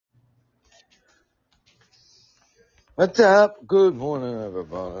What's up? Good morning,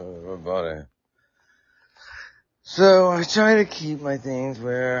 everybody. So I try to keep my things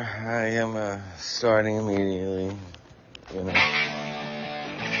where I am starting immediately, you know.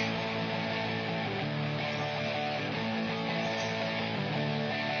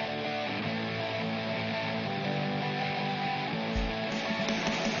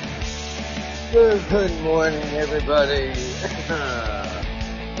 Good morning, everybody.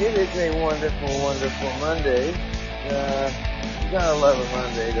 It is a wonderful, wonderful Monday. You gotta love a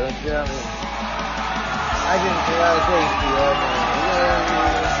Monday, don't you? I mean, I didn't go out of crazy.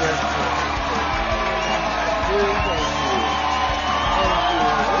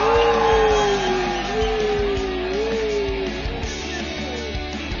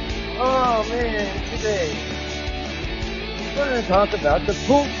 Oh man, today we're going to talk about the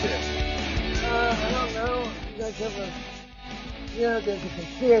pool trip. I don't know if you guys ever, there's a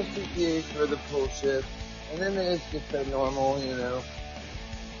conspiracy theory for the pool trip, and then there's just a normal,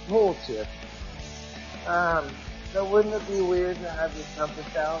 pool trip. So wouldn't it be weird to have your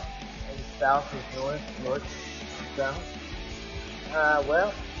compass out and south is north, north is south?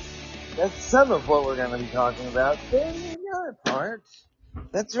 Well, that's some of what we're going to be talking about. Then the other part,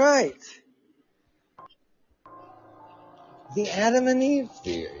 that's right, the Adam and Eve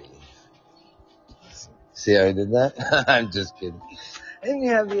theory. See how I did that? I'm just kidding. And you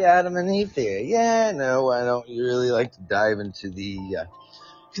have the Adam and Eve theory. Yeah, no, I don't really like to dive into the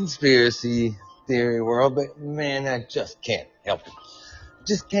conspiracy theory world, but man, I just can't help it.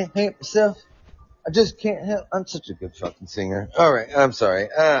 Just can't help myself. I just can't help. I'm such a good fucking singer. All right, I'm sorry.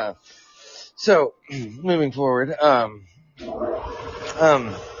 So moving forward, oh,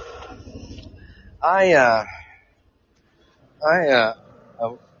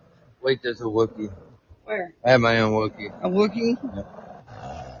 wait, there's a Wookiee. Where? I have my own Wookiee. A Wookiee?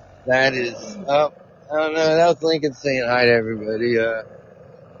 That is, I don't know, that was Lincoln saying hi to everybody.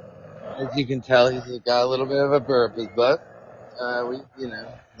 As you can tell, he's got a little bit of a burp in his butt.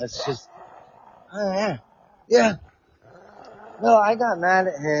 That's just, yeah. No, I got mad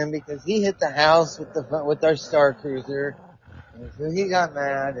at him because he hit the house with our Star Cruiser. And so he got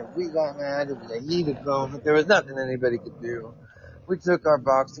mad and we got mad. It was a heated moment. There was nothing anybody could do. We took our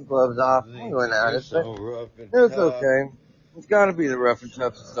boxing gloves off. We went at it, but it was okay. It's gotta be the rough and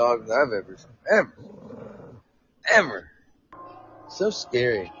toughest dog that I've ever. So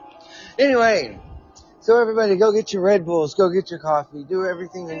scary. Anyway, so everybody go get your Red Bulls, go get your coffee, do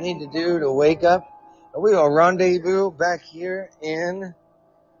everything you need to do to wake up. And we will rendezvous back here in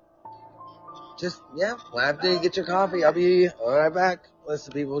Lab Day, get your coffee. I'll be right back. Unless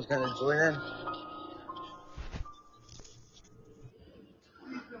the people's gonna join in.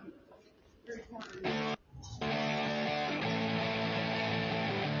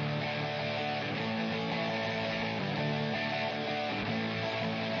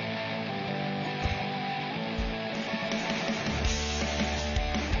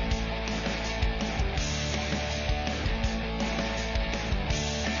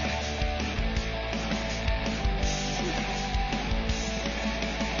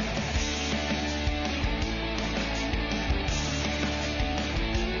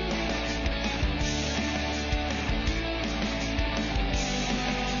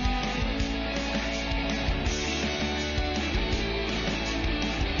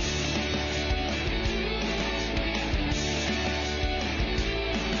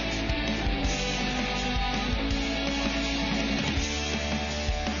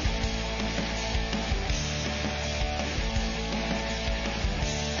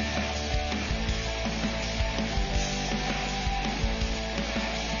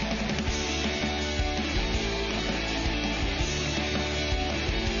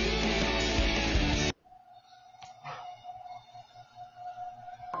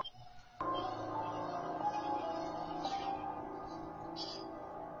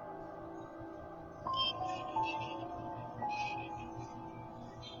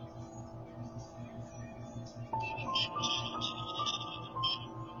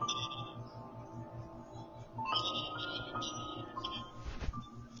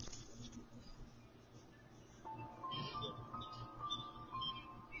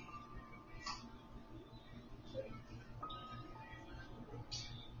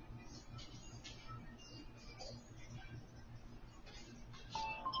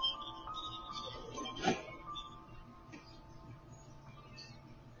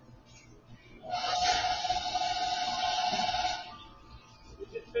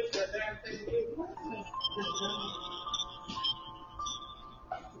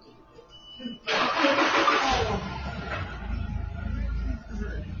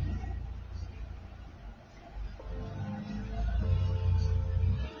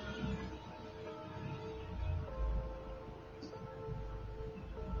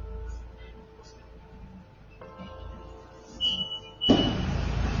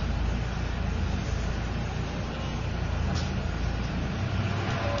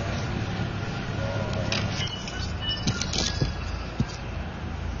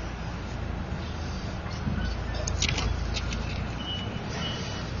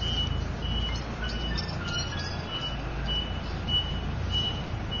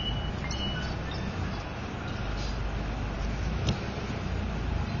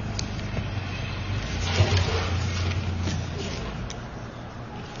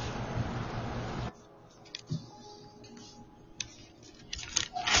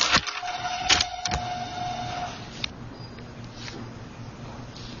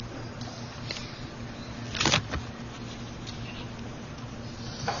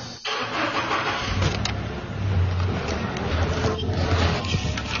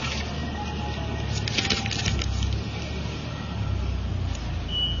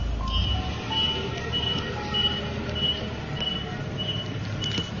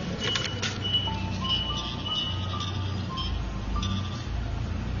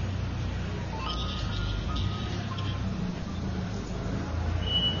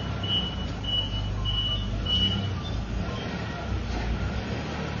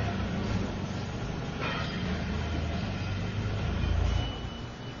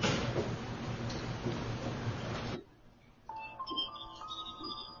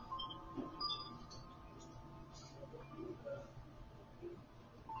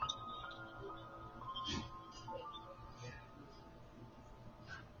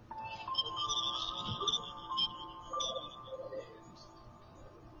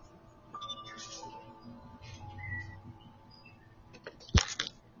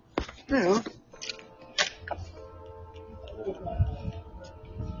 Yeah.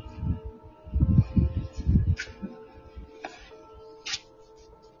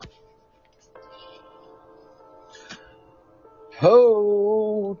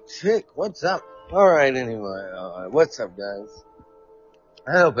 Ho tick, what's up? Alright, anyway, what's up, guys?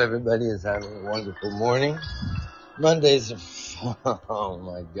 I hope everybody is having a wonderful morning. Mondays are, oh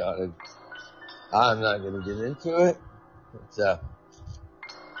my god, I'm not gonna get into it.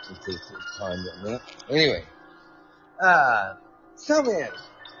 It takes time to minute. Anyway, so man,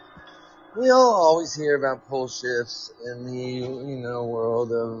 we all always hear about pole shifts in the,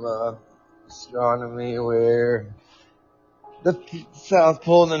 world of, astronomy where the South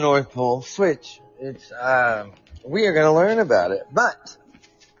Pole and the North Pole switch. We are going to learn about it, but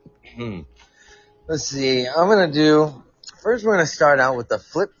let's see. First we're going to start out with the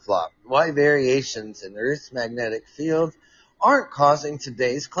flip-flop. Why variations in Earth's magnetic field aren't causing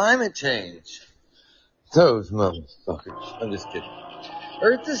today's climate change. Those motherfuckers. I'm just kidding.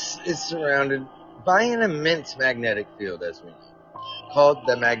 Earth is surrounded by an immense magnetic field, as we know, called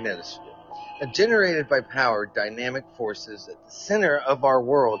the magnetosphere. Generated by power, dynamic forces at the center of our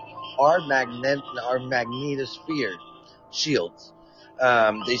world are our magnetosphere shields.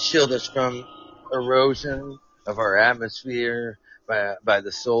 They shield us from erosion of our atmosphere by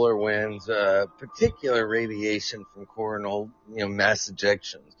the solar winds, particular radiation from coronal, mass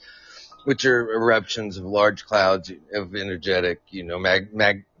ejections, which are eruptions of large clouds of energetic,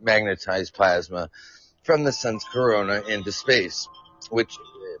 magnetized plasma from the sun's corona into space, which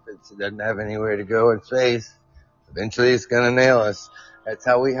if it doesn't have anywhere to go in space, eventually it's going to nail us. That's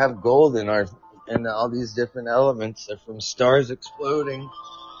how we have gold in all these different elements. They're from stars exploding,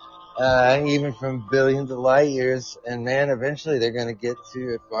 even from billions of light years. And man, eventually they're going to get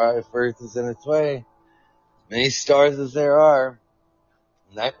to, if Earth is in its way, many stars as there are.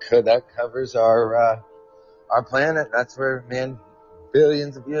 And that covers our planet. That's where, man,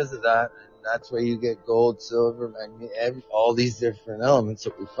 billions of years of that. And that's where you get gold, silver, magnesium, all these different elements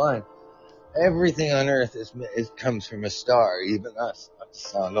that we find. Everything on Earth comes from a star, even us. Not to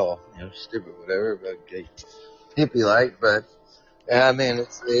sound all, stupid, whatever, but hippie-like, but, yeah, man,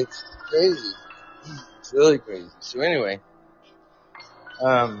 it's crazy. It's really crazy. So anyway,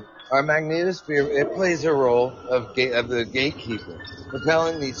 our magnetosphere, it plays a role of the gatekeeper,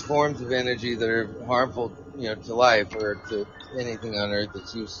 repelling these forms of energy that are harmful, to life or to anything on Earth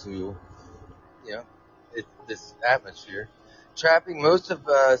that's used to, this atmosphere, trapping most of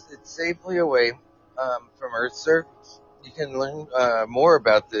it safely away from Earth's surface. You can learn more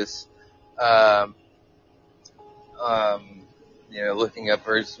about this, looking up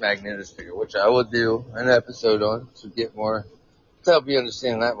Earth's magnetosphere, which I will do an episode on to help you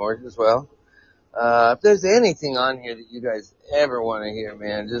understand that more as well. If there's anything on here that you guys ever want to hear,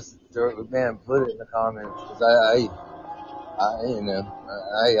 man, just put it in the comments, because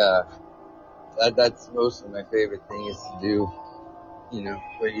that's most of my favorite thing is to do,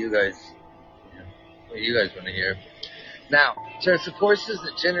 what you guys want to hear. Now, since the forces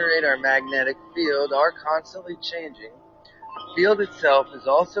that generate our magnetic field are constantly changing, the field itself is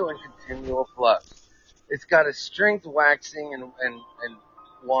also in continual flux. It's got a strength waxing and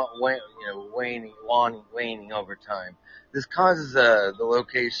waning over time. This causes the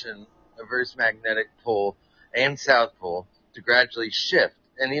location of Earth's magnetic pole and south pole to gradually shift,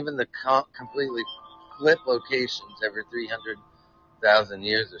 and even the completely flip locations every 300,000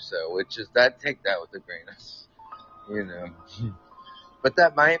 years or so, take that with a grain of, But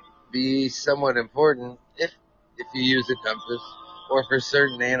that might be somewhat important if you use a compass, or for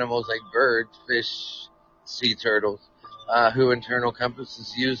certain animals like birds, fish, sea turtles, who internal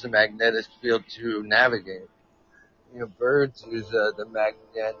compasses use the magnetic field to navigate. birds use the mag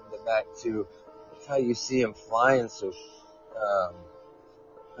to. That's how you see them flying. So,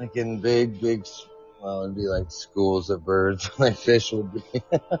 like in big, well, it'd be like schools of birds, like fish would be,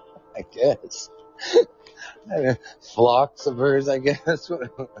 I guess. Flocks of birds, I guess.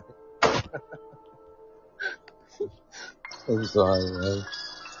 I'm sorry, man.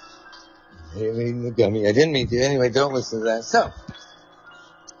 I eating the gummy. I didn't mean to. Anyway, don't listen to that. So,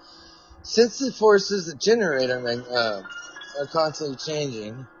 since the forces that generate them are constantly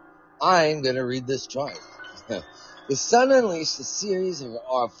changing, I'm going to read this chart. The sun unleashed a series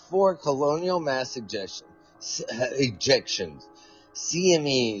of 4 colonial mass ejections,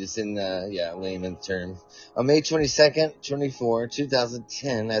 CMEs in layman's terms, on May 22nd,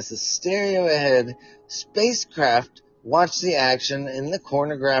 2010, as the stereo-ahead spacecraft watched the action in the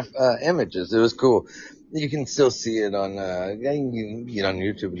chronograph images. It was cool. You can still see it on, you can get on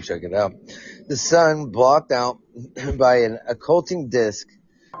YouTube and check it out. The sun, blocked out by an occulting disk,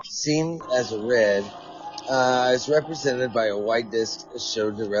 seen as red, is represented by a white disk that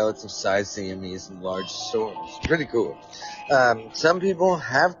showed the relative size CMEs in large storms. Pretty cool. Some people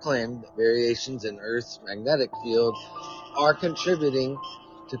have claimed that variations in Earth's magnetic field are contributing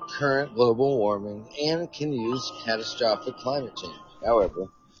to current global warming and can use catastrophic climate change. However,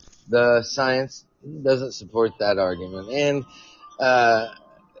 the science doesn't support that argument, and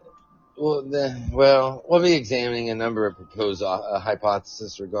we'll be examining a number of proposed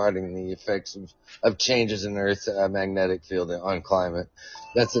hypotheses regarding the effects of changes in Earth's magnetic field on climate.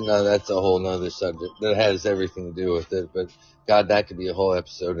 That's a whole nother subject that has everything to do with it, but God, that could be a whole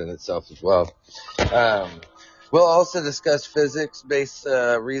episode in itself as well. We'll also discuss physics-based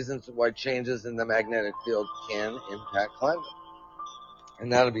reasons why changes in the magnetic field can impact climate.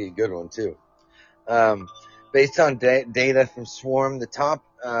 And that'll be a good one, too. Based on data from Swarm, the top,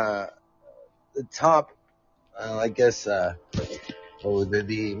 I guess, the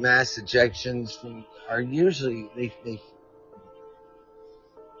mass ejections are usually they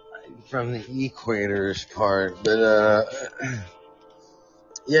from the equator's part, but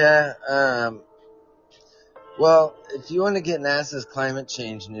well, if you want to get NASA's climate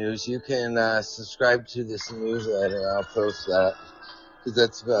change news, you can subscribe to this newsletter. I'll post that because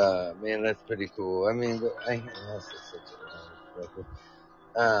that's that's pretty cool. I mean,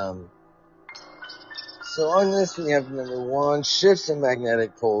 so on this, we have number 1, shifts in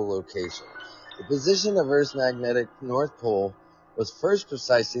magnetic pole location. The position of Earth's magnetic North Pole was first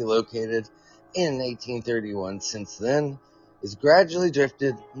precisely located in 1831. Since then, it's gradually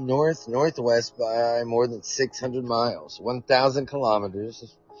drifted northwest by more than 600 miles, 1,000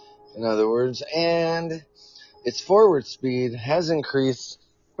 kilometers, in other words, and its forward speed has increased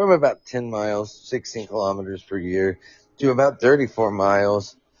from about 10 miles, 16 kilometers per year, to about 34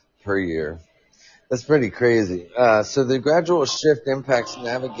 miles per year. That's pretty crazy. So the gradual shift impacts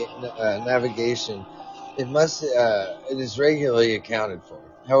navigation. It is regularly accounted for.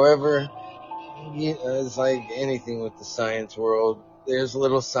 However, it's like anything with the science world. There's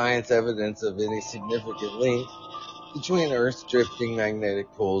little science evidence of any significant link between Earth's drifting magnetic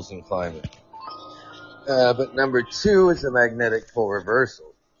poles and climate. But number 2 is the magnetic pole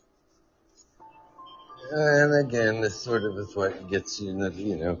reversal. And again, this sort of is what gets you,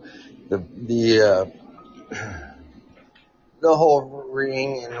 the whole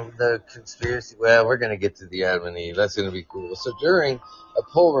ring and the conspiracy. Well, we're going to get to the Adam and Eve. That's going to be cool. So during a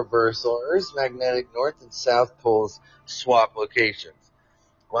pole reversal, Earth's magnetic north and south poles swap locations.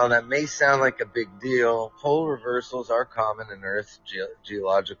 While that may sound like a big deal, pole reversals are common in Earth's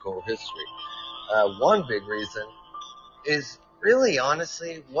geological history. One big reason is really,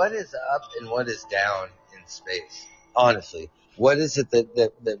 honestly, what is up and what is down in space. Honestly, what is it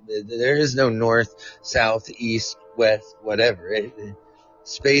that there is no north, south, east, west, whatever.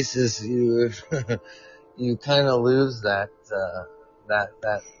 Space is you kind of lose that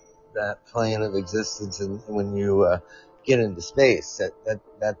plane of existence, and when you get into space,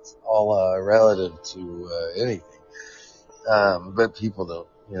 that's all relative to anything. But people don't.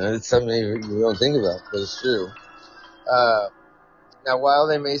 It's something you don't think about, but it's true. Now, while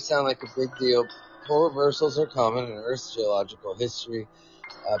they may sound like a big deal, pole reversals are common in Earth's geological history.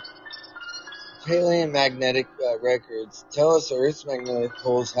 Paleomagnetic records tell us Earth's magnetic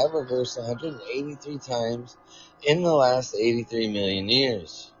poles have reversed 183 times in the last 83 million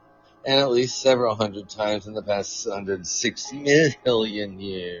years, and at least several hundred times in the past 106 million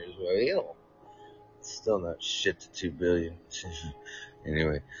years. Well, still not shit to 2 billion.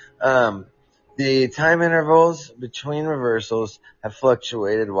 Anyway, the time intervals between reversals have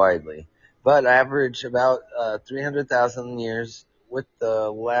fluctuated widely, but average about 300,000 years with the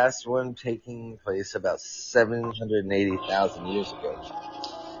last one taking place about 780,000 years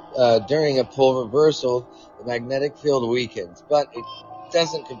ago. During a pole reversal, the magnetic field weakens, but it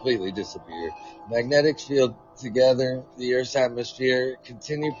doesn't completely disappear. The magnetic field together, the Earth's atmosphere,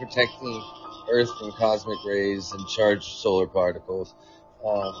 continue protecting Earth from cosmic rays and charged solar particles.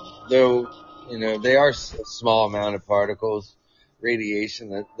 Though, they are a small amount of particles,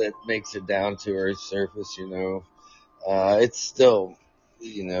 radiation that makes it down to Earth's surface, it's still,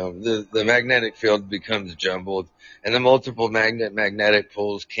 the magnetic field becomes jumbled, and the multiple magnetic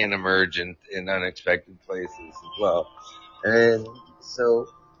poles can emerge in unexpected places as well. And so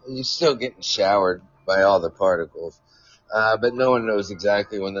you're still getting showered by all the particles. But no one knows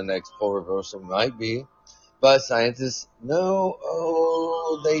exactly when the next pole reversal might be. But scientists know,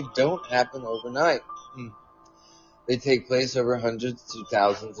 they don't happen overnight. They take place over hundreds to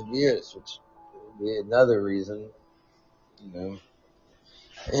thousands of years, which would be another reason,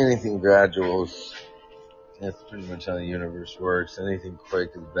 anything gradual is, that's pretty much how the universe works. Anything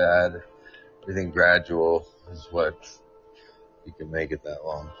quick is bad. Everything gradual is what you can make it that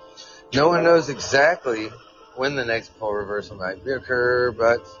long. No one knows exactly when the next pole reversal might occur,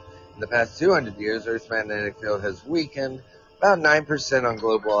 but in the past 200 years, Earth's magnetic field has weakened about 9% on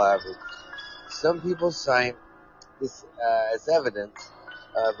global average. Some people cite this as evidence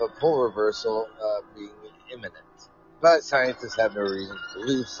of a pole reversal being imminent, but scientists have no reason to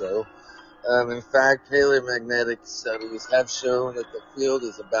believe so. In fact, paleomagnetic studies have shown that the field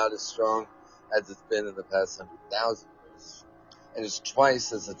is about as strong as it's been in the past 100,000 years, and it's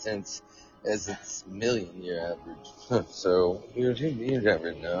twice as intense as its million-year average. So you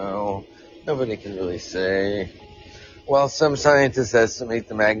never know. Nobody can really say. While some scientists estimate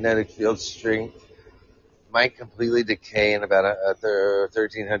the magnetic field strength might completely decay in about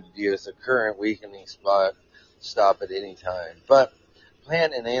 1,300 years, the current weakening stop at any time. But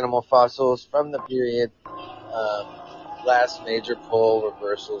plant and animal fossils from the period last major pole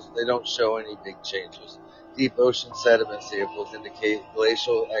reversals, they don't show any big changes. Deep ocean sediment samples indicate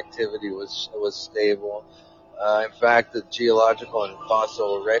glacial activity was stable. In fact, the geological and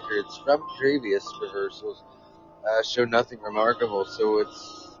fossil records from previous reversals show nothing remarkable. So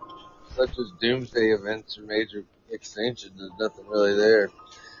it's such as doomsday events or major extinctions. There's nothing really there.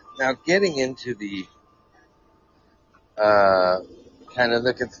 Now, getting into the kind of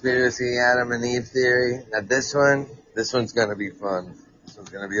the conspiracy Adam and Eve theory. Now, this one's going to be fun. This one's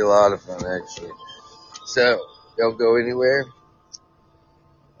going to be a lot of fun, actually. So, don't go anywhere.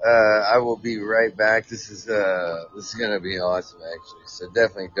 I will be right back. This is going to be awesome, actually. So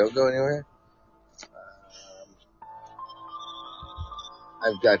definitely don't go anywhere.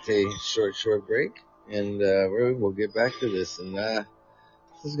 I've got a short break, and we'll get back to this, and this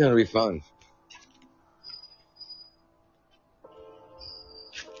is going to be fun.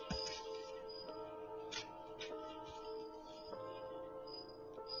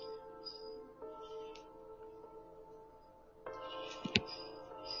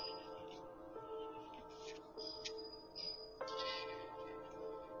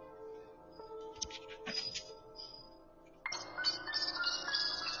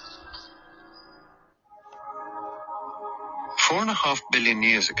 4.5 billion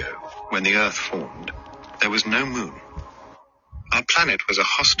years ago, when the Earth formed, there was no moon. Our planet was a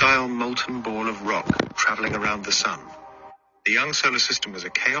hostile, molten ball of rock traveling around the sun. The young solar system was a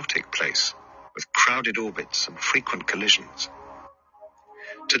chaotic place, with crowded orbits and frequent collisions.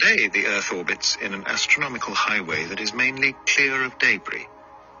 Today, the Earth orbits in an astronomical highway that is mainly clear of debris,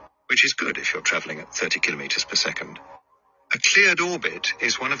 which is good if you're traveling at 30 kilometers per second. A cleared orbit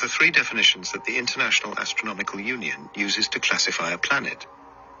is one of the three definitions that the International Astronomical Union uses to classify a planet.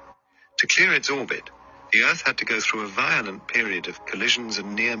 To clear its orbit, the Earth had to go through a violent period of collisions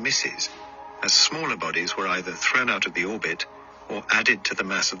and near misses, as smaller bodies were either thrown out of the orbit or added to the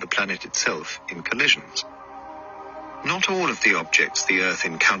mass of the planet itself in collisions. Not all of the objects the Earth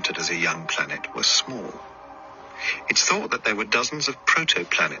encountered as a young planet were small. It's thought that there were dozens of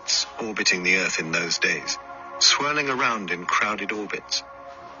protoplanets orbiting the Earth in those days, swirling around in crowded orbits,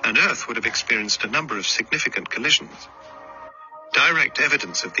 and Earth would have experienced a number of significant collisions. Direct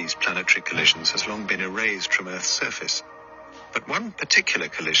evidence of these planetary collisions has long been erased from Earth's surface, but one particular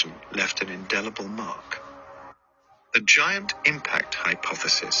collision left an indelible mark. The giant impact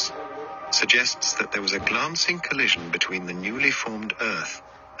hypothesis suggests that there was a glancing collision between the newly formed Earth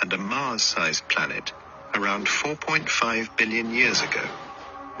and a Mars-sized planet around 4.5 billion years ago,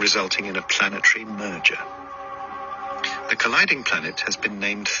 resulting in a planetary merger. The colliding planet has been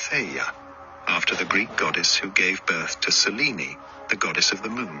named Theia, after the Greek goddess who gave birth to Selene, the goddess of the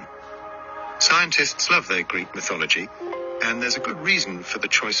moon. Scientists love their Greek mythology, And there's a good reason for the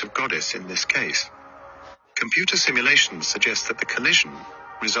choice of goddess in this case. Computer simulations suggest that the collision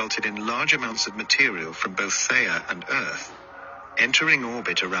resulted in large amounts of material from both Theia and Earth entering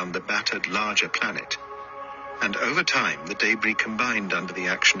orbit around the battered larger planet, and over time the debris combined under the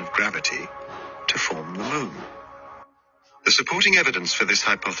action of gravity to form the Moon. The supporting evidence for this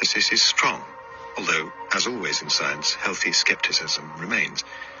hypothesis is strong, although, as always in science, healthy skepticism remains.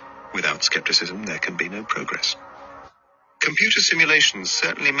 Without skepticism, there can be no progress. Computer simulations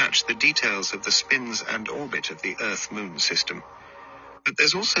certainly match the details of the spins and orbit of the Earth-Moon system, but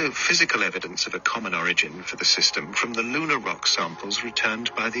there's also physical evidence of a common origin for the system from the lunar rock samples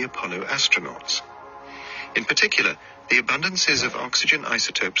returned by the Apollo astronauts. In particular, the abundances of oxygen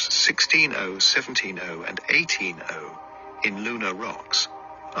isotopes 16O, 17O, and 18O in lunar rocks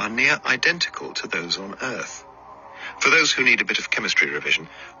are near identical to those on Earth. For those who need a bit of chemistry revision,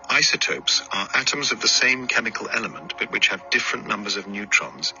 isotopes are atoms of the same chemical element but which have different numbers of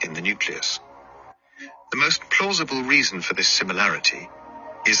neutrons in the nucleus. The most plausible reason for this similarity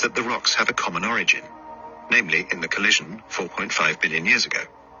is that the rocks have a common origin, namely in the collision 4.5 billion years ago.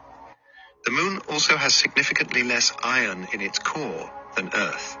 The Moon also has significantly less iron in its core than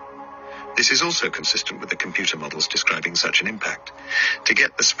Earth. This is also consistent with the computer models describing such an impact. To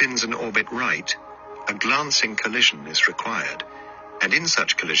get the spins and orbit right, a glancing collision is required, and in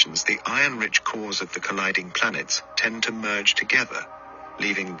such collisions the iron-rich cores of the colliding planets tend to merge together,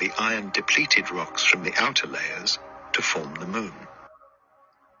 leaving the iron-depleted rocks from the outer layers to form the Moon.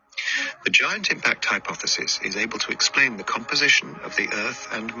 The giant impact hypothesis is able to explain the composition of the Earth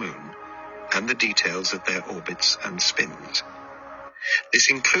and Moon and the details of their orbits and spins.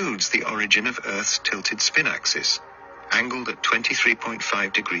 This includes the origin of Earth's tilted spin axis, angled at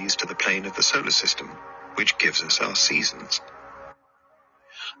 23.5 degrees to the plane of the solar system, which gives us our seasons.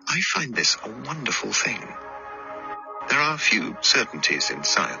 I find this a wonderful thing. There are few certainties in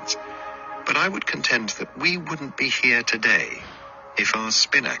science, but I would contend that we wouldn't be here today if our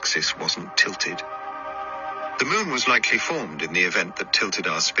spin axis wasn't tilted. The Moon was likely formed in the event that tilted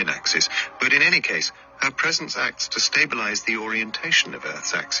our spin axis, but in any case, her presence acts to stabilize the orientation of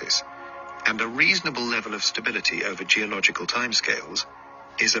Earth's axis, and a reasonable level of stability over geological timescales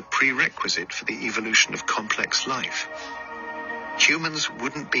is a prerequisite for the evolution of complex life. Humans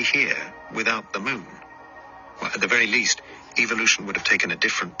wouldn't be here without the Moon. Well, at the very least, evolution would have taken a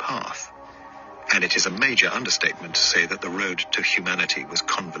different path. And it is a major understatement to say that the road to humanity was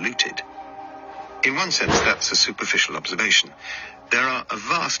convoluted. In one sense, that's a superficial observation. There are a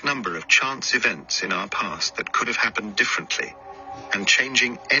vast number of chance events in our past that could have happened differently, and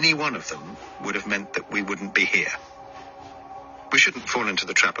changing any one of them would have meant that we wouldn't be here. We shouldn't fall into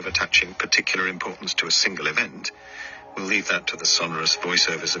the trap of attaching particular importance to a single event. We'll leave that to the sonorous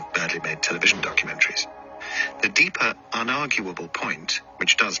voiceovers of badly made television documentaries. The deeper, unarguable point,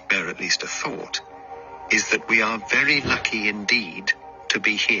 which does bear at least a thought, is that we are very lucky indeed to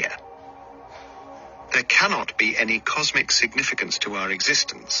be here. There cannot be any cosmic significance to our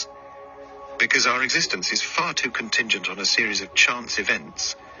existence, because our existence is far too contingent on a series of chance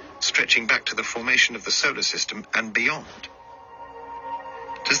events stretching back to the formation of the solar system and beyond.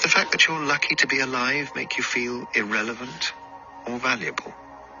 Does the fact that you're lucky to be alive make you feel irrelevant or valuable?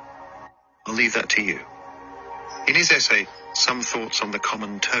 I'll leave that to you. In his essay, Some Thoughts on the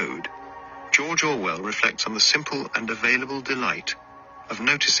Common Toad, George Orwell reflects on the simple and available delight of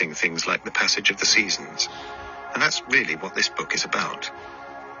noticing things like the passage of the seasons. And that's really what this book is about.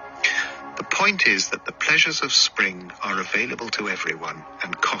 The point is that the pleasures of spring are available to everyone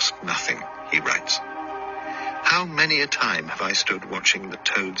and cost nothing, he writes. How many a time have I stood watching the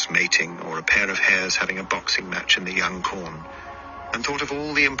toads mating or a pair of hares having a boxing match in the young corn, and thought of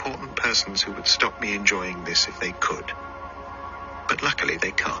all the important persons who would stop me enjoying this if they could. But luckily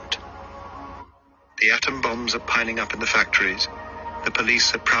they can't. The atom bombs are piling up in the factories, the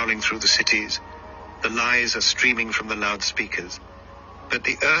police are prowling through the cities, the lies are streaming from the loudspeakers, but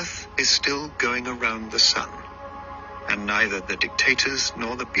the Earth is still going around the sun, and neither the dictators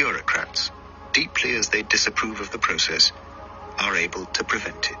nor the bureaucrats, deeply as they disapprove of the process, are able to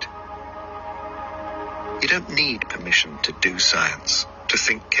prevent it. You don't need permission to do science, to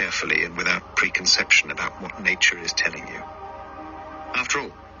think carefully and without preconception about what nature is telling you. After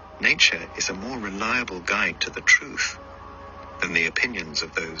all, nature is a more reliable guide to the truth than the opinions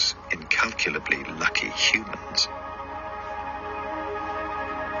of those incalculably lucky humans.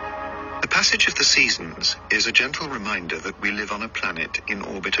 The passage of the seasons is a gentle reminder that we live on a planet in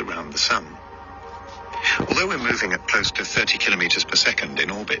orbit around the sun. Although we're moving at close to 30 kilometers per second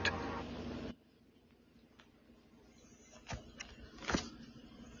in orbit,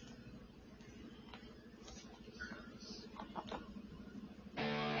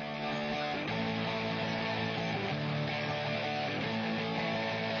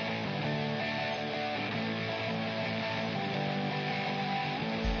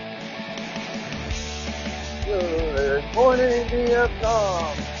 Good morning,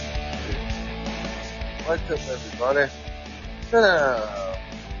 Vietnam. What's up, everybody?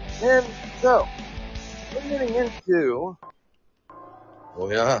 And so, we're getting into...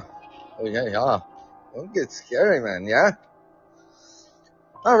 Oh, yeah. Don't get scary, man, yeah?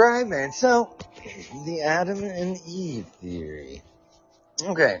 Alright, man. So, the Adam and Eve theory.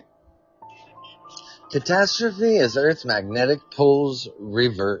 Okay. Catastrophe is Earth's magnetic poles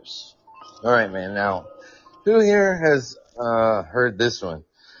reverse. Alright, man. Now, who here has heard this one?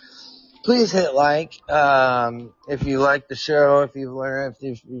 Please hit like if you like the show, if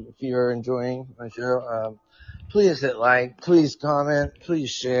you're enjoying my show. Please hit like, please comment, please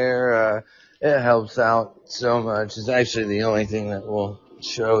share. It helps out so much. It's actually the only thing that will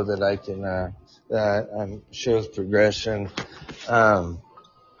show that I can shows progression. I'll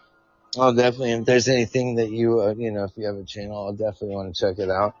definitely, if there's anything that you if you have a channel, I'll definitely want to check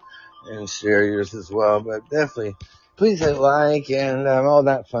it out and share yours as well. But definitely, please hit like and all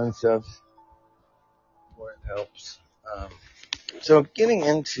that fun stuff where it helps. So getting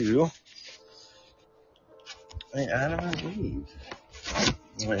into Adam and Eve.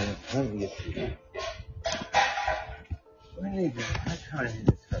 Wait, let me get through that. I kind of need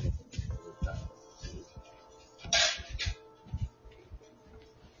to cut it.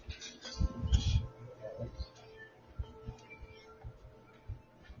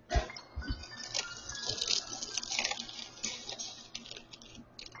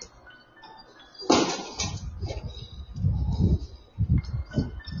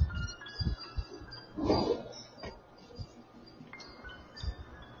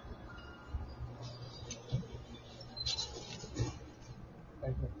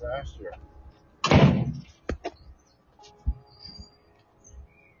 Faster.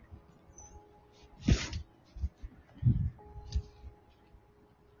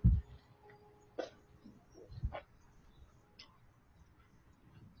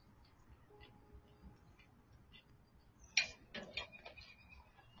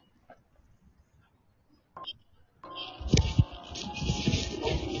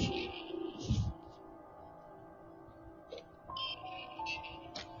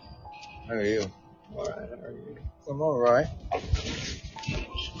 How are you? Alright, how are you? I'm alright.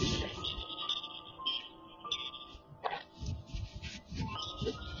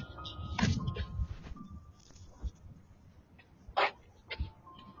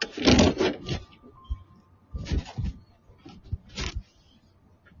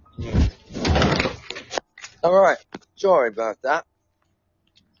 Alright, sorry about that.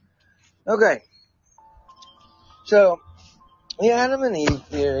 Okay, so the Adam and Eve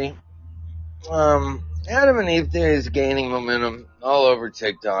theory. Adam and Eve theory is gaining momentum all over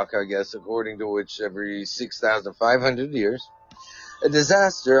TikTok, I guess, according to which every 6,500 years, a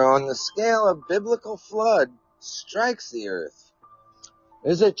disaster on the scale of biblical flood strikes the earth.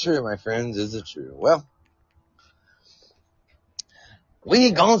 Is it true, my friends? Is it true? Well,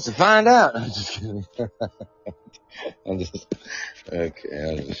 we going to find out. I'm just kidding. I'll just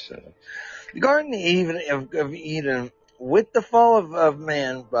shut up. The Garden of Eden, with the Fall of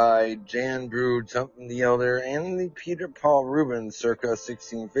Man by Jan Brew, something the Elder, and the Peter Paul Rubens circa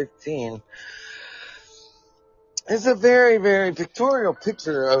 1615, is a very, very pictorial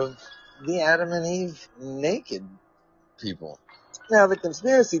picture of the Adam and Eve naked people. Now, the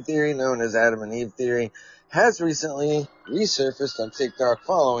conspiracy theory known as Adam and Eve theory has recently resurfaced on TikTok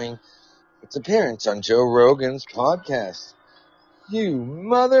following its appearance on Joe Rogan's podcast.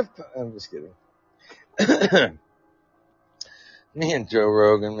 I'm just kidding. Me and Joe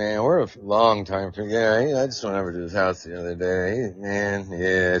Rogan, man, we're a long time friends. Yeah, I just went over to his house the other day.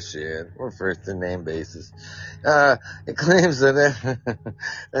 We're first in name basis. It claims that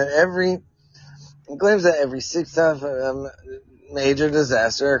every sixth major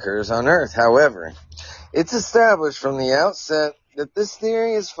disaster occurs on Earth. However, it's established from the outset that this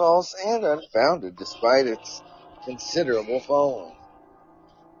theory is false and unfounded, despite its considerable following.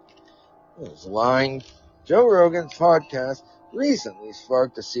 This line, Joe Rogan's podcast recently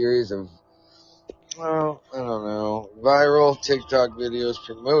sparked a series of, viral TikTok videos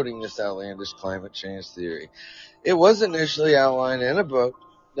promoting this outlandish climate change theory. It was initially outlined in a book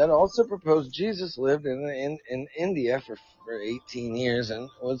that also proposed Jesus lived in India for 18 years and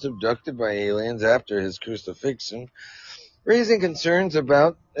was abducted by aliens after his crucifixion, raising concerns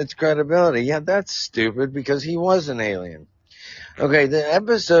about its credibility. Yeah, that's stupid because he was an alien. Okay, the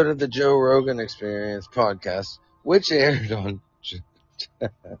episode of the Joe Rogan Experience podcast, which aired on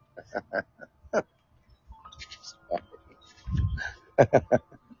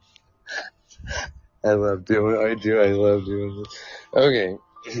I love doing this. Okay,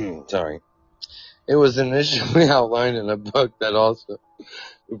 sorry. It was initially outlined in a book that also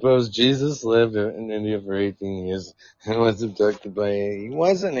proposed Jesus lived in India for 18 years and was abducted by he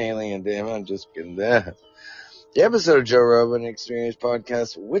was an alien, damn, I'm just kidding that. The episode of Joe Rogan Experience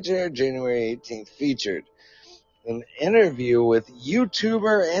podcast, which aired January 18th, featured an interview with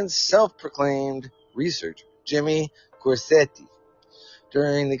YouTuber and self-proclaimed researcher Jimmy Corsetti.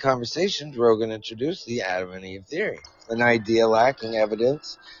 During the conversation, Rogan introduced the Adam and Eve theory, an idea lacking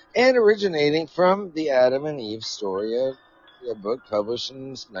evidence and originating from the Adam and Eve story of a book published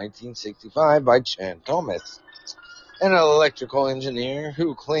in 1965 by Chan Thomas, an electrical engineer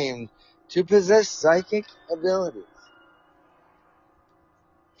who claimed to possess psychic abilities.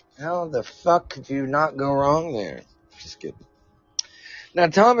 How the fuck could you not go wrong there? Just kidding. Now,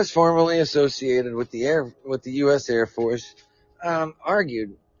 Thomas, formerly associated with the U.S. Air Force,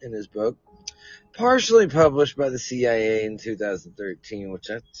 argued in his book, partially published by the CIA in 2013, which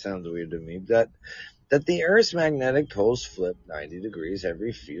that sounds weird to me, that the Earth's magnetic poles flip 90 degrees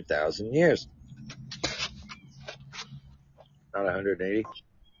every few thousand years. Not 180.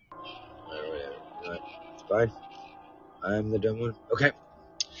 It's fine. I'm the dumb one. Okay.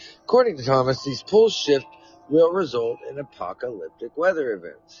 According to Thomas, these poles shift will result in apocalyptic weather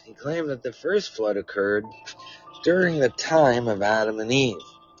events. He claimed that the first flood occurred during the time of Adam and Eve,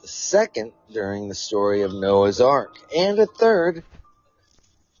 the second during the story of Noah's Ark, and a third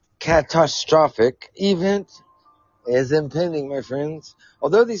catastrophic event is impending, my friends.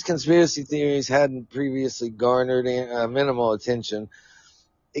 Although these conspiracy theories hadn't previously garnered minimal attention,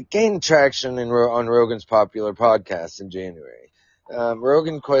 it gained traction on Rogan's popular podcast in January.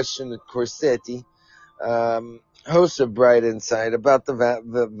 Rogan questioned Corsetti, host of Bright Insight, about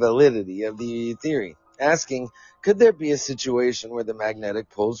the validity of the theory, asking, could there be a situation where the magnetic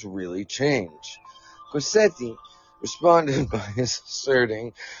poles really change? Corsetti responded by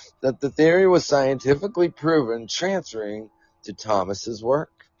asserting that the theory was scientifically proven, transferring to Thomas's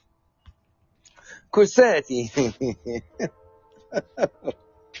work. Corsetti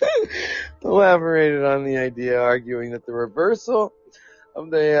elaborated on the idea, arguing that the reversal of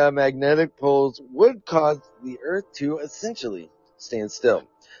the magnetic poles would cause the Earth to essentially stand still,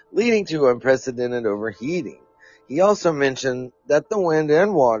 leading to unprecedented overheating. He also mentioned that the wind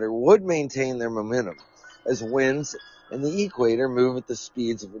and water would maintain their momentum, as winds in the equator move at the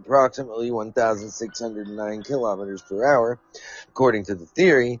speeds of approximately 1,609 kilometers per hour. According to the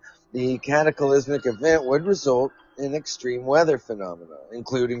theory, the cataclysmic event would result in extreme weather phenomena,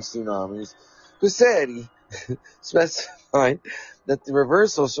 including tsunamis. Corsetti specified that the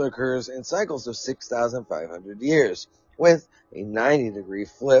reversal occurs in cycles of 6,500 years, with a 90-degree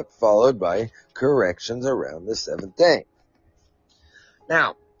flip followed by corrections around the seventh day.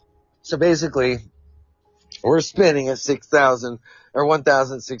 Now, so basically, we're spinning at 6,000 or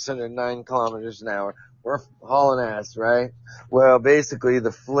 1,609 kilometers an hour. We're hauling ass, right? Well, basically,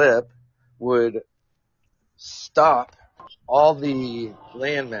 the flip would stop all the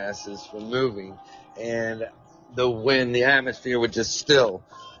land masses from moving, and the atmosphere would just still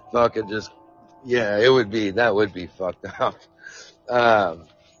fucking just, yeah, that would be fucked up. But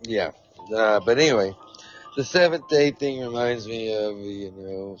anyway, the seventh day thing reminds me of,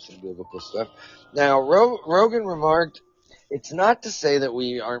 some biblical stuff. Now, Rogan remarked, it's not to say that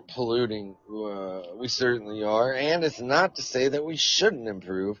we aren't polluting. We certainly are. And it's not to say that we shouldn't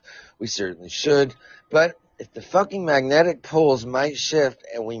improve. We certainly should. But if the fucking magnetic poles might shift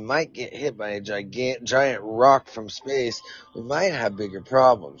and we might get hit by a giant rock from space, we might have bigger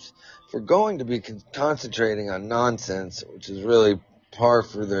problems. If we're going to be concentrating on nonsense, which is really par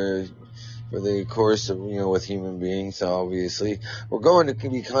for the course of, with human beings, obviously, we're going to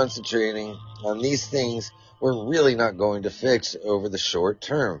be concentrating on these things we're really not going to fix over the short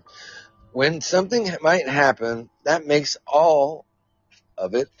term. When something might happen, that makes all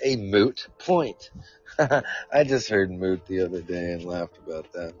of it a moot point. I just heard moot the other day and laughed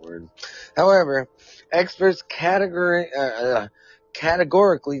about that word. However, experts categorically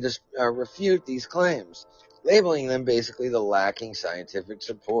refute these claims, labeling them basically the lacking scientific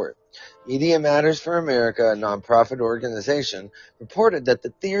support. Media Matters for America, a nonprofit organization, reported that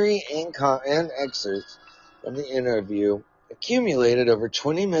the theory and excerpts from the interview accumulated over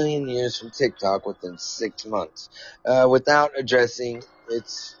 20 million years from TikTok within 6 months, without addressing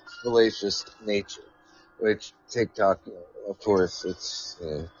its fallacious nature. Which TikTok, of course, it's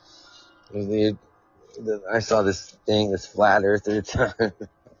I saw this flat earther.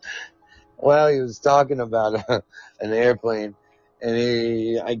 Well, he was talking about an airplane,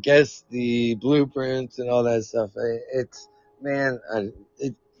 and I guess the blueprints and all that stuff.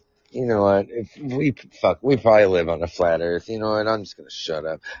 You know what? If we probably live on a flat Earth. You know what? I'm just gonna shut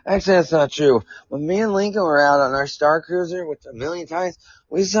up. Actually, that's not true. When me and Lincoln were out on our Star Cruiser with a million times,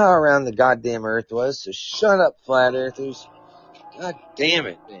 we saw how around the goddamn Earth was. So shut up, flat Earthers. God damn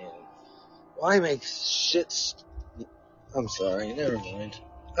it, man. Why make shit? I'm sorry. Never mind.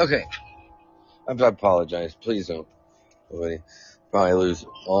 Okay. I apologize. Please don't. Nobody probably lose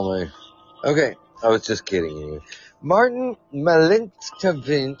all my. Okay. I was just kidding you. Martin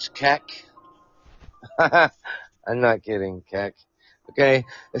Malinkovich Kek. I'm not kidding, Keck. Okay,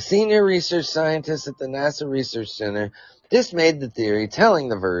 a senior research scientist at the NASA Research Center dismayed the theory, telling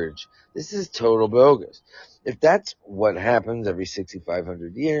The Verge, this is total bogus. If that's what happens every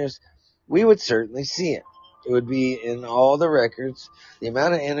 6,500 years, we would certainly see it. It would be in all the records. The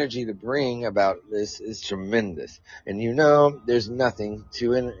amount of energy to bring about this is tremendous. And you know, there's nothing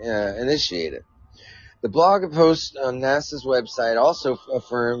to initiate it. The blog post on NASA's website also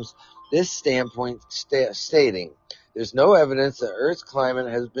affirms this standpoint, stating, there's no evidence that Earth's climate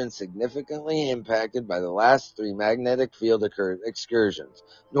has been significantly impacted by the last 3 magnetic field excursions,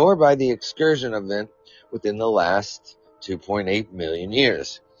 nor by the excursion event within the last 2.8 million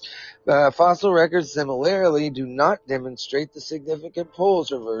years. Fossil records similarly do not demonstrate the significant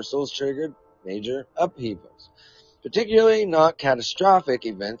poles reversals triggered major upheavals, particularly not catastrophic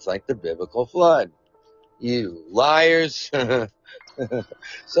events like the biblical flood. You liars.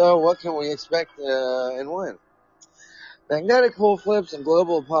 So what can we expect and when? Magnetic pole flips and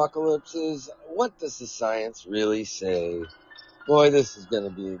global apocalypses. What does the science really say? Boy, this is going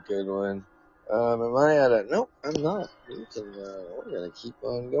to be a good one. Am I at a... Nope, I'm not. We're going to keep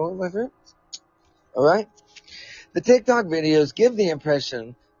on going, my friend. All right. The TikTok videos give the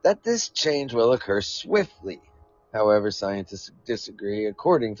impression that this change will occur swiftly. However, scientists disagree.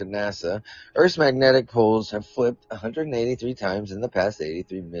 According to NASA, Earth's magnetic poles have flipped 183 times in the past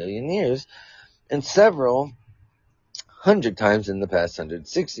 83 million years and several hundred times in the past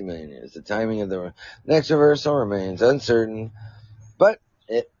 160 million years. The timing of the next reversal remains uncertain, but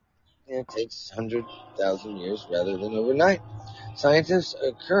it takes 100,000 years rather than overnight. Scientists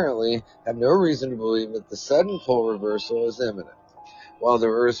currently have no reason to believe that the sudden pole reversal is imminent. While the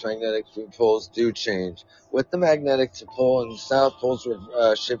Earth's magnetic poles do change, with the magnetic pole and south poles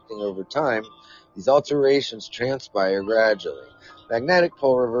shifting over time, these alterations transpire gradually. Magnetic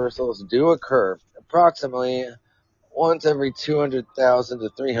pole reversals do occur approximately once every 200,000 to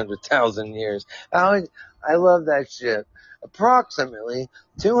 300,000 years. I love that shit. Approximately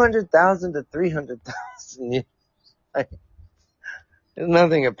 200,000 to 300,000 years. There's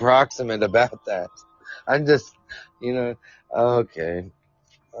nothing approximate about that. I'm just, okay.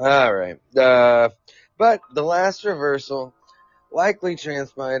 All right. But the last reversal likely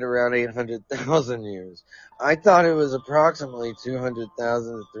transpired around 800,000 years. I thought it was approximately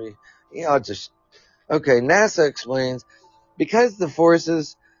 200,000 to 3. Okay, NASA explains, because the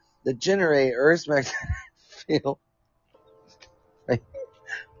forces that generate Earth's magnetic field,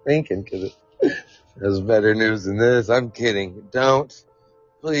 thinking, because there's better news than this. I'm kidding. Don't.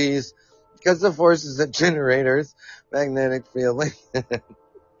 Please. Because the forces that generate Earth's magnetic field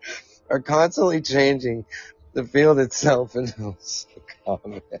are constantly changing the field itself into a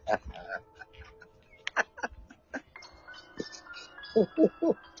comet.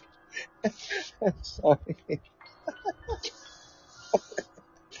 I'm sorry.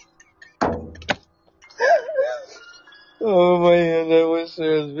 Oh man, I wish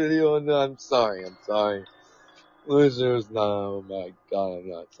there was video on that. I'm sorry. Wish there was not. Oh my god, I'm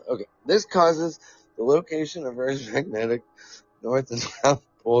not. Okay. This causes the location of Earth's magnetic north and south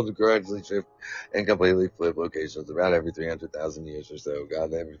pole to gradually shift and completely flip locations about every 300,000 years or so. God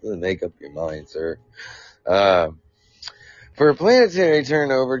damn it. Make up your mind, sir. For a planetary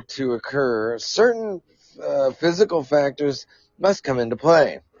turnover to occur, certain physical factors must come into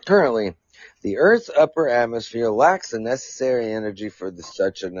play. Currently, the Earth's upper atmosphere lacks the necessary energy for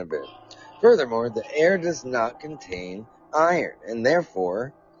such an event. Furthermore, the air does not contain iron, and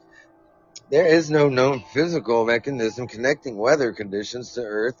therefore, there is no known physical mechanism connecting weather conditions to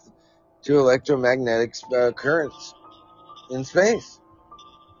Earth to electromagnetic currents in space.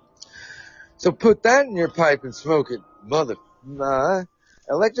 So put that in your pipe and smoke it, mother.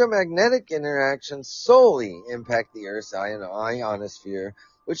 Electromagnetic interactions solely impact the Earth's ionosphere,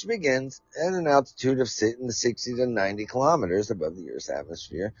 which begins at an altitude of 60 to 90 kilometers above the Earth's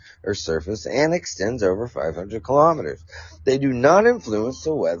atmosphere or surface and extends over 500 kilometers. They do not influence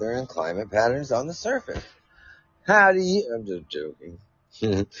the weather and climate patterns on the surface. I'm just joking.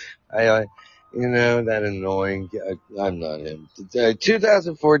 That annoying, I'm not him. The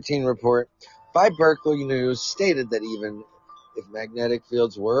 2014 report by Berkeley News stated that even if magnetic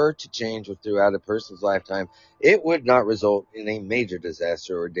fields were to change throughout a person's lifetime, it would not result in a major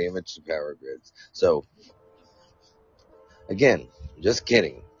disaster or damage to power grids. So, again, just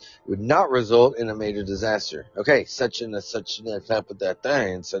kidding. It would not result in a major disaster. Okay, such a scenario.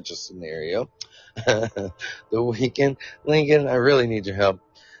 The weakened, Lincoln, I really need your help.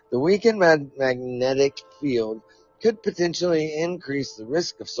 The weakened magnetic field could potentially increase the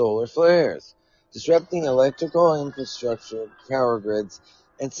risk of solar flares, disrupting electrical infrastructure, power grids,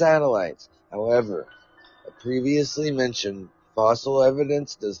 and satellites. However, a previously mentioned fossil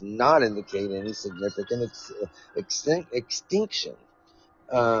evidence does not indicate any significant extinction.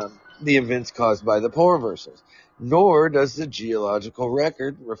 The events caused by the polar reversals, nor does the geological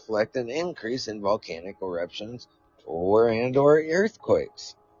record reflect an increase in volcanic eruptions or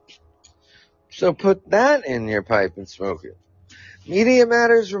earthquakes. So put that in your pipe and smoke it. Media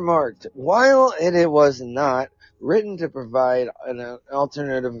Matters remarked, while it was not written to provide an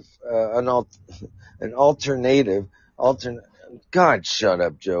alternative, God, shut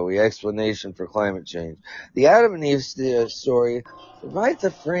up, Joey, explanation for climate change. The Adam and Eve story provides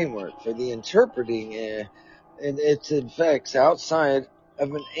a framework for the interpreting its effects outside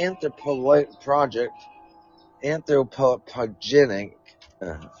of an anthropogenic,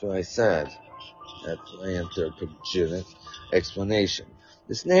 that's what I said, that's my anthropogenic explanation.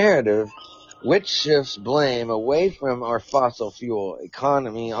 This narrative, which shifts blame away from our fossil fuel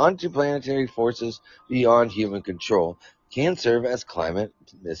economy onto planetary forces beyond human control, can serve as climate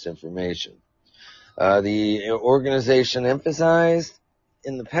misinformation. The organization emphasized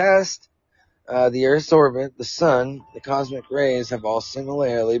in the past, the Earth's orbit, the sun, the cosmic rays have all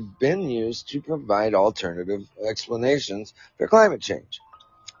similarly been used to provide alternative explanations for climate change.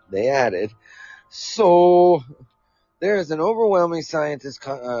 They added, so there is an overwhelming scientist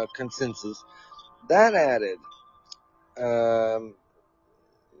consensus that added,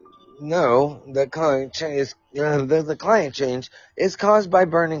 no, the climate change is caused by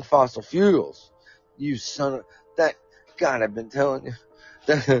burning fossil fuels. You son of that! God, I've been telling you.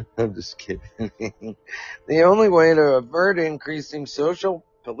 I'm just kidding. The only way to avert increasing social,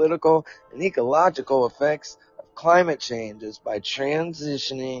 political, and ecological effects of climate change is by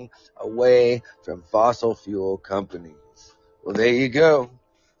transitioning away from fossil fuel companies. Well, there you go.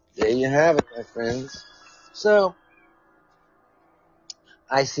 There you have it, my friends. So,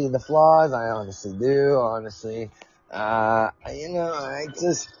 I see the flaws. I honestly do. Honestly, as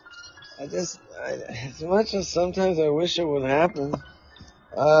much as sometimes I wish it would happen,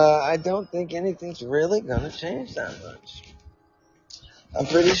 I don't think anything's really gonna change that much. I'm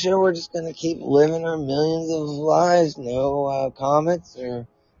pretty sure we're just gonna keep living our millions of lives. No comets or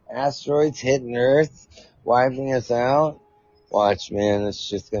asteroids hitting Earth, wiping us out. Watch, man, it's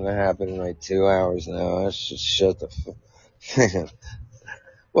just gonna happen in like 2 hours now. Let's just shut the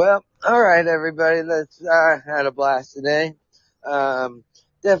Well, alright everybody, had a blast today.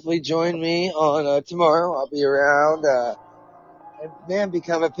 Definitely join me on, tomorrow. I'll be around, man,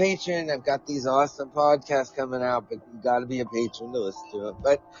 become a patron. I've got these awesome podcasts coming out, but you gotta be a patron to listen to them.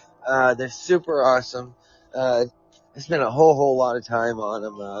 But, they're super awesome. I spent a whole lot of time on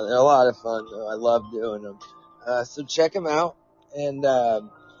them. They're a lot of fun. I love doing them. So check them out. And,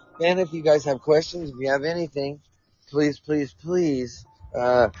 man, if you guys have questions, if you have anything, please,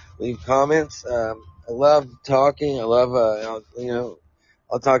 leave comments. I love talking. I love,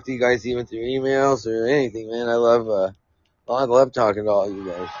 I'll talk to you guys even through emails or anything, man. I love talking to all you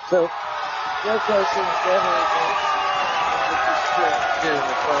guys. So, no questions, definitely. In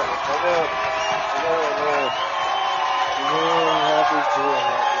the comments. I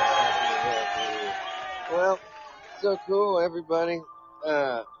know. Well, so cool, everybody.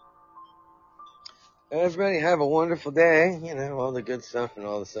 Everybody have a wonderful day. You know, all the good stuff and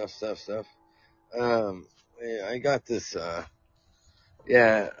all the stuff. I got this,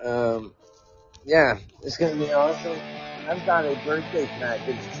 it's gonna be awesome. I've got a birthday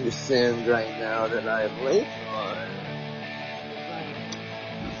package to send right now that I am late on.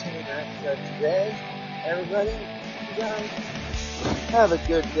 That's today. Everybody, you guys, have a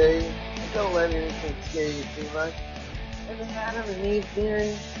good day. Don't let anything scare you too much. And the Adam and Eve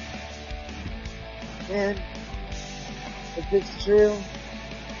theory, man, if it's true,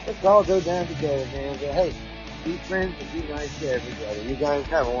 let's all go down together, man. But hey, be friends and be nice to everybody. You guys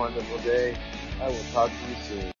have a wonderful day. I will talk to you soon.